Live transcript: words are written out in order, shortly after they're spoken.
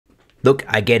Look,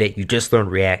 I get it. You just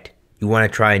learned React. You want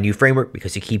to try a new framework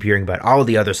because you keep hearing about all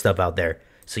the other stuff out there.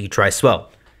 So you try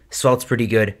Svelte. Svelte's pretty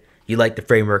good. You like the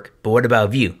framework. But what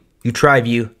about Vue? You try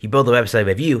Vue. You build a website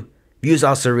with Vue. Vue's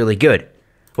also really good.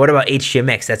 What about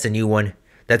HTMX? That's a new one.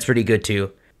 That's pretty good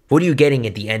too. What are you getting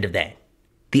at the end of that?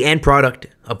 The end product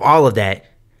of all of that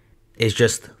is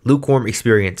just lukewarm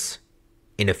experience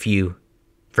in a few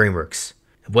frameworks.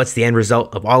 What's the end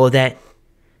result of all of that?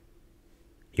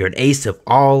 You're an ace of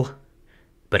all,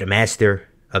 but a master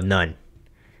of none.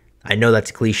 I know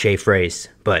that's a cliche phrase,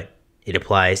 but it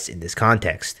applies in this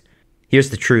context. Here's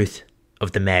the truth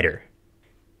of the matter.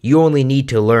 You only need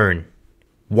to learn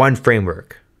one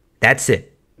framework. That's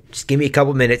it. Just give me a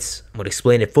couple minutes. I'm going to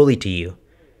explain it fully to you.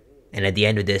 And at the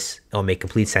end of this, it will make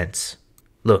complete sense.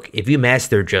 Look, if you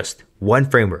master just one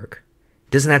framework,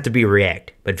 it doesn't have to be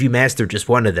React, but if you master just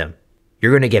one of them,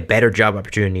 you're going to get better job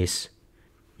opportunities.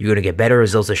 You're going to get better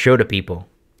results to show to people,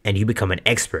 and you become an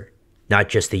expert, not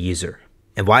just a user.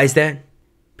 And why is that?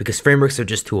 Because frameworks are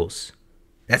just tools.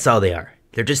 That's all they are.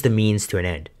 They're just a means to an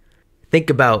end. Think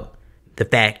about the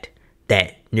fact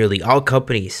that nearly all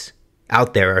companies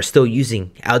out there are still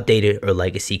using outdated or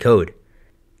legacy code.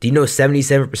 Do you know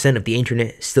 77% of the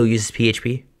internet still uses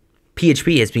PHP?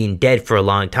 PHP has been dead for a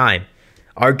long time.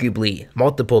 Arguably,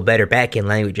 multiple better backend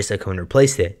languages have come and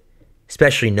replaced it,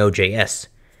 especially Node.js.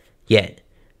 Yet,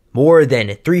 more than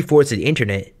 3/4 of the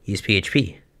internet use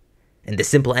PHP. And the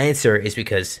simple answer is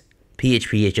because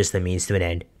PHP is just a means to an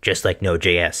end, just like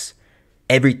Node.js.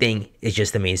 Everything is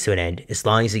just a means to an end as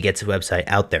long as it gets a website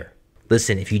out there.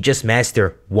 Listen, if you just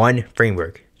master one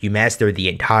framework, you master the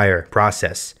entire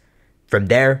process. From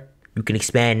there, you can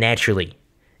expand naturally.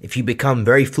 If you become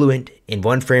very fluent in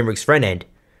one framework's front end,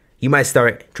 you might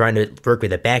start trying to work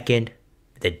with a backend,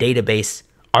 with a database,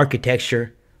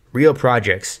 architecture, real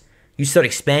projects. You start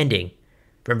expanding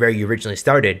from where you originally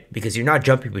started because you're not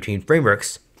jumping between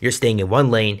frameworks. You're staying in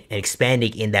one lane and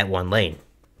expanding in that one lane.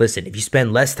 Listen, if you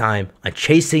spend less time on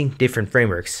chasing different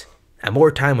frameworks and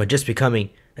more time on just becoming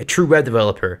a true web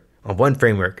developer on one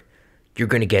framework, you're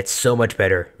going to get so much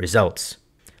better results.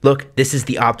 Look, this is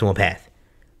the optimal path.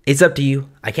 It's up to you.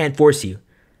 I can't force you.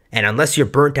 And unless you're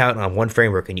burnt out on one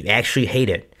framework and you actually hate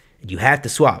it, and you have to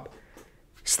swap,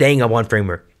 staying on one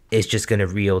framework is just going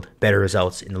to yield better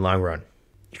results in the long run.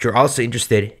 If you're also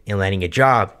interested in landing a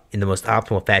job in the most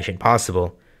optimal fashion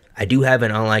possible, I do have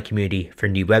an online community for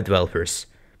new web developers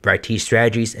where I teach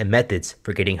strategies and methods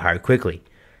for getting hired quickly.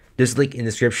 There's a link in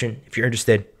the description if you're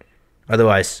interested.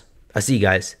 Otherwise, I'll see you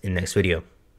guys in the next video.